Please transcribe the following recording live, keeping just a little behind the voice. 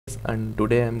and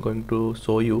today I am going to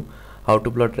show you how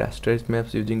to plot rasterized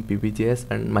maps using PBGS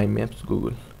and My Maps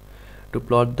Google. To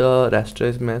plot the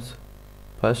rasterized maps,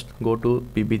 first go to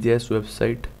PBGS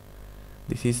website.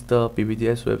 This is the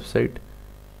PBGS website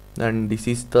and this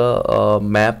is the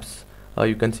maps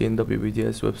you can see in the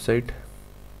PBGS website.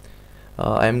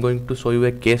 I am going to show you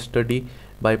a case study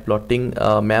by plotting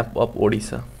a map of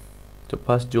Odisha. So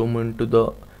first zoom into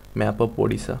the map of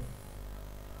Odisha.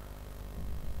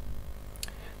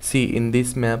 See, in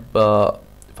this map,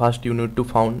 first you need to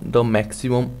find the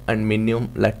maximum and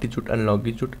minimum latitude and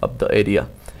longitude of the area.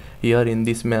 Here in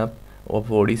this map of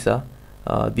Odisha,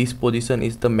 this position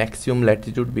is the maximum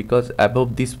latitude because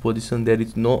above this position there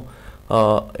is no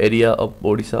area of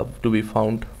Odisha to be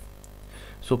found.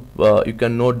 So you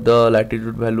can note the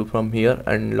latitude value from here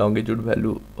and longitude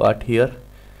value at here.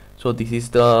 So this is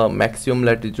the maximum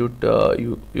latitude.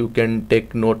 You can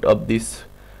take note of this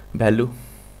value.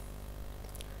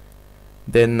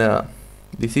 Then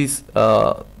this is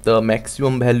the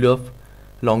maximum value of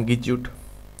longitude.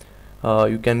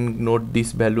 You can note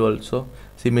this value also.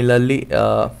 Similarly,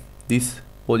 this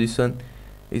position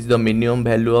is the minimum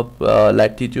value of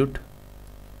latitude.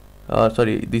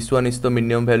 This one is the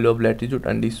minimum value of latitude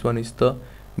and this one is the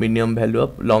minimum value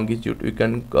of longitude. You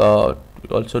can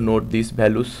also note these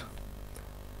values.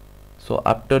 So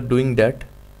after doing that,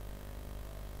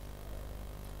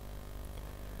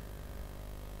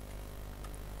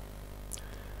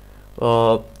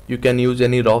 you can use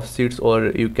any rough sheets,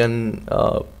 or you can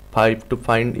you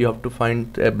have to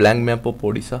find a blank map of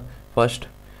Odisha. First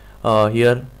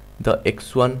here the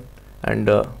x1 and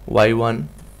y1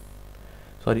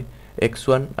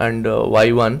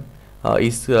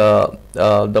 is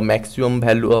the maximum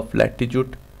value of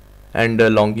latitude and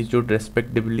longitude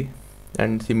respectively,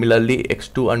 and similarly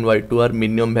x2 and y2 are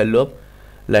minimum value of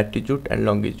latitude and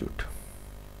longitude.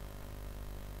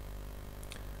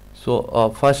 So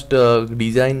first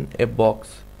design a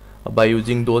box by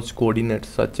using those coordinates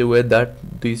such a way that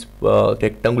this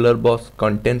rectangular box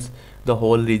contains the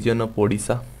whole region of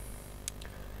Odisha.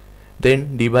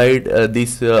 Then divide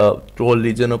this whole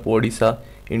region of Odisha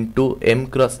into m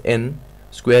cross n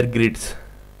square grids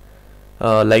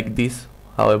like this,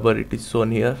 however it is shown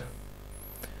here.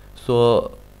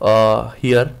 So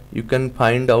here you can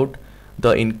find out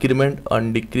the increment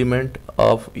and decrement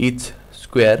of each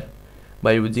square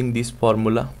by using this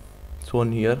formula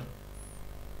shown here.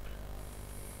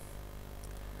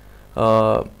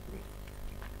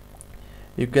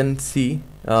 You can see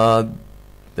that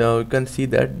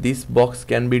this box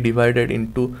can be divided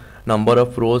into number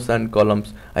of rows and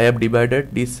columns. I have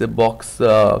divided this box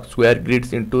square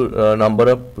grids into number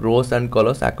of rows and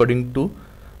columns according to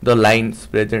the lines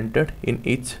presented in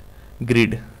each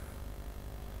grid.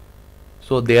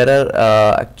 So there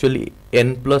are actually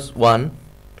n plus 1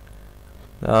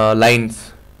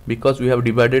 lines because we have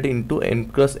divided into n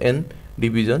cross n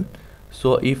division.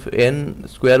 So if n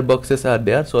square boxes are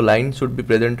there, so line should be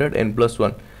presented n plus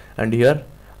 1, and here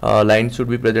line should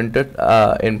be presented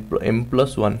m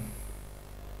plus 1.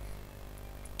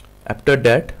 After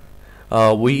that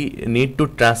we need to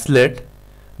translate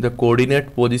the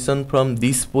coordinate position from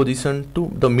this position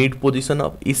to the mid position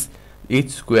of each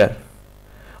square.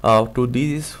 To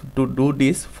do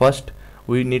this, first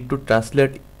we need to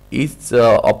translate each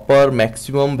upper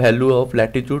maximum value of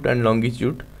latitude and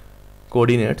longitude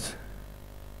coordinates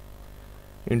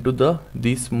into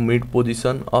this mid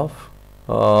position of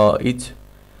each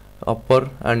upper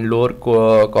and lower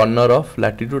corner of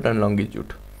latitude and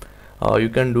longitude. You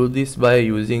can do this by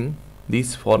using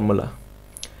this formula.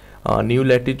 New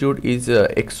latitude is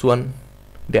x1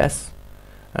 dash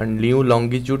and new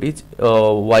longitude is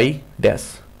y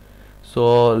dash.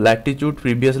 So latitude,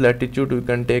 previous latitude you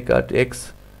can take at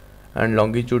x and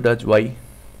longitude as y.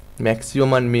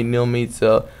 Maximum and minimum is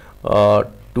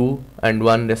 2 and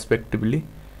 1 respectively.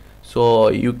 So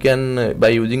you can, by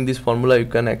using this formula, you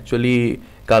can actually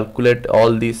calculate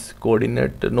all these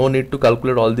coordinate. No need to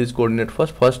calculate all these coordinate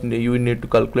first you need to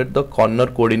calculate the corner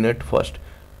coordinate first.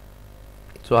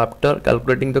 So after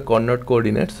calculating the corner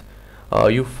coordinates,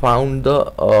 you found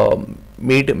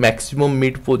the maximum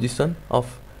mid position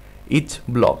of each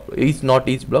block, not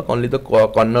each block, only the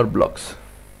corner blocks.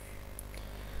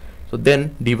 So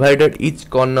then divided each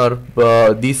corner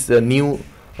this new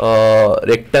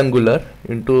rectangular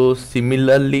into,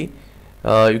 similarly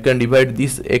you can divide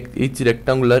this each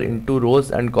rectangular into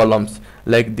rows and columns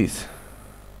like this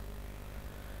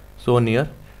shown here.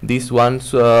 This one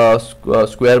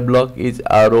square block is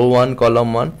row 1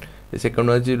 column 1, the second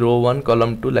one is row 1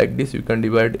 column 2, like this. You can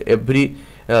divide every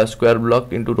square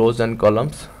block into rows and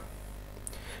columns.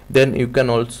 Then you can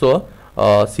also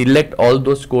select all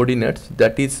those coordinates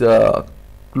that is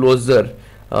closer,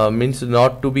 means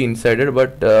not to be insided,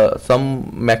 but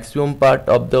some maximum part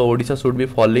of the Odisha should be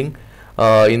falling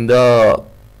in the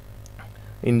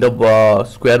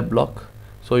square block.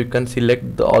 So you can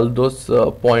select all those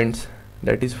points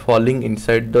that is falling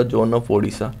inside the zone of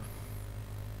Odisha.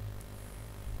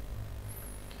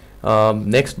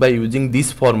 Next, by using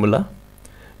this formula,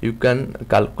 you can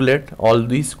calculate all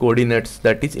these coordinates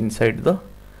that is inside the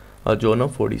zone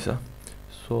of Odisha.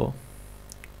 So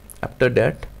after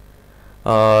that,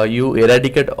 you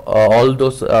eradicate all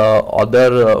those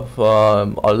other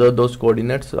those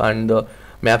coordinates, and the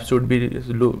map should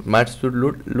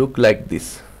look like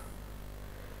this.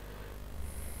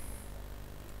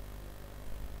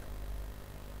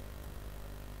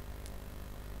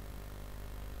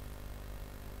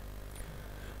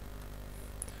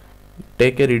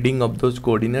 Take a reading of those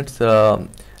coordinates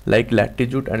like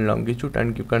latitude and longitude,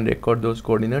 and you can record those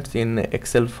coordinates in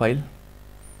Excel file.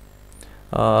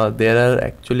 There are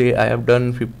actually, I have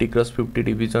done 50 cross 50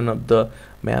 division of the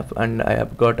map, and I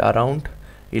have got around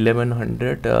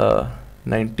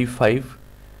 1195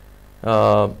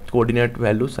 coordinate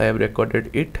values. I have recorded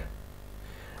it.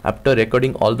 After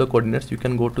recording all the coordinates, you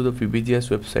can go to the PBGS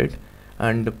website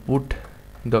and put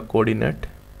the coordinate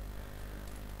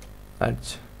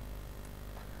as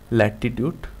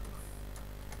latitude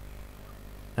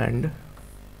and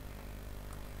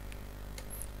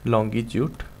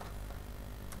longitude.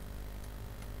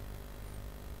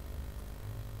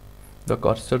 The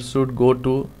cursor should go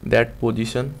to that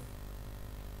position.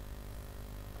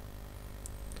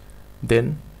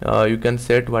 Then you can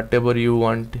set whatever you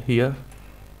want here,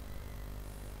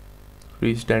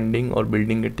 freestanding or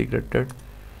building integrated,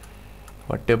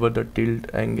 whatever the tilt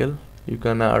angle. You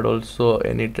can add also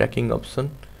any tracking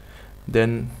option.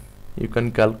 Then you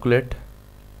can calculate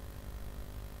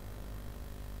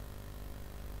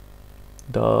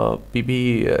the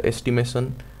PB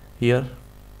estimation here.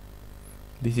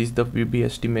 This is the PB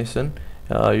estimation.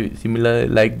 Similar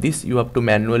like this, you have to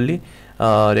manually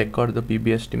record the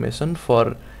PB estimation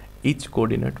for each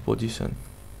coordinate position.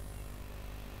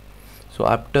 So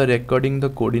after recording the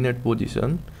coordinate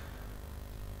position,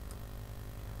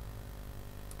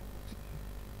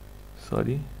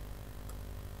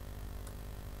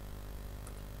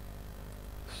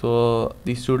 so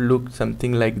this should look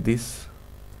something like this.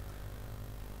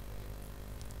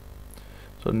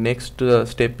 So next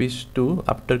step is to,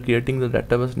 after creating the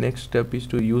database, next step is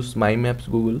to use My Maps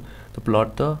Google to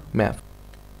plot the map.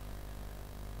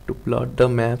 To plot the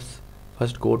maps,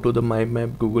 first go to the My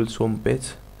Map Google's home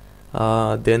page,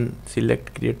 then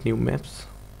select create new maps.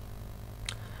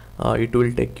 It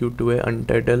will take you to a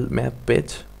untitled map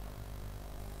page.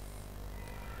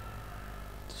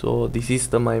 So this is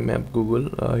the My Map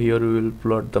Google. Here we will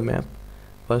plot the map.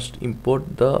 First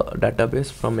import the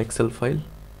database from Excel file.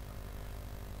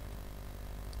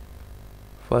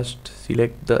 First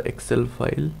select the Excel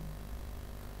file,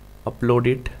 upload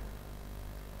it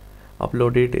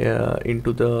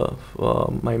into the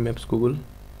My Maps Google.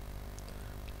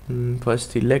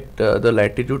 First select the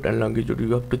latitude and longitude.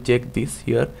 You have to check this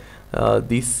here.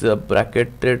 This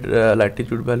bracketed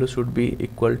latitude value should be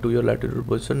equal to your latitude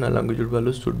position, and longitude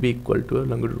value should be equal to your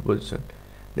longitude position.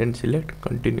 Then select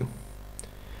continue.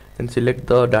 Then select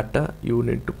the data you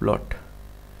need to plot.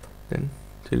 Then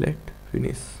select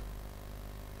finish.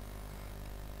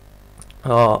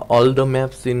 All the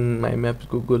maps in My Maps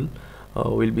Google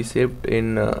will be saved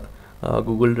in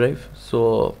Google Drive,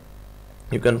 so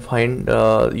you can find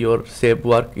your saved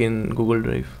work in Google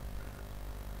Drive.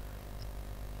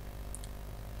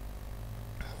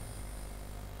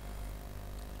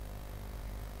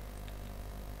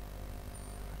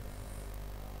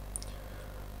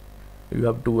 You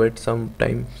have to wait some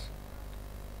time.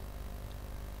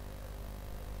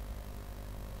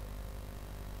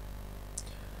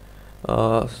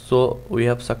 So we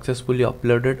have successfully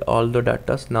uploaded all the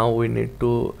data. Now we need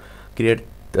to create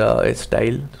a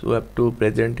style, so we have to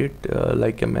present it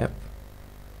like a map.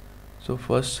 So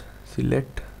first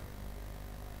select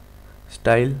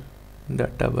style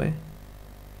data by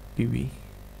PB,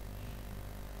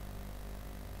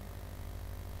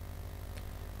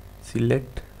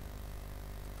 select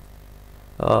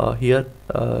here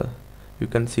you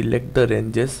can select the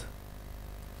ranges.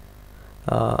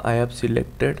 I have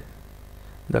selected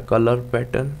the color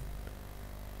pattern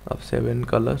of 7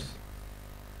 colors.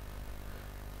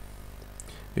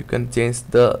 You can change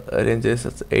the ranges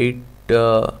as 8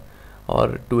 or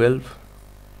 12.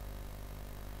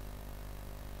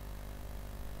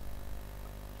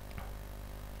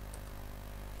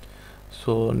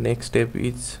 So next step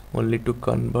is only to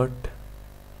convert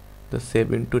the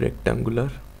shape into rectangular.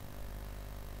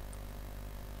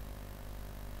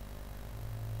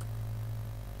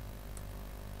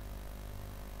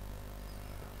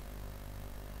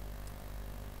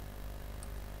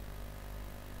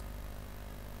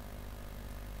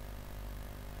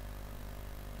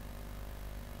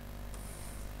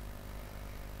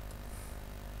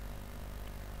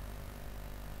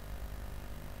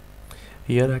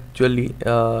 Here actually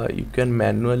you can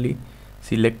manually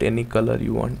select any color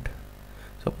you want.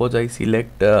 Suppose I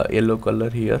select yellow color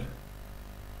here,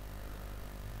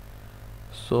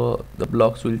 so the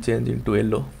blocks will change into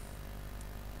yellow.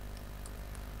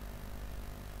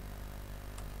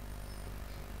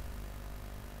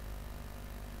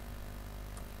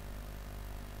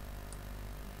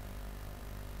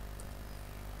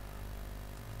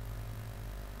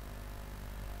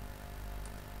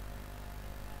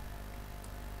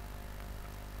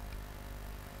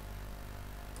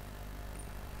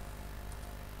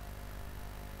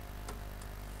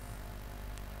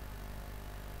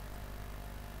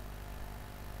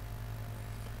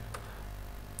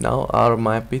 Now our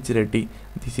map is ready.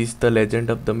 This is the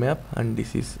legend of the map and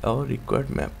this is our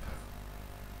required map.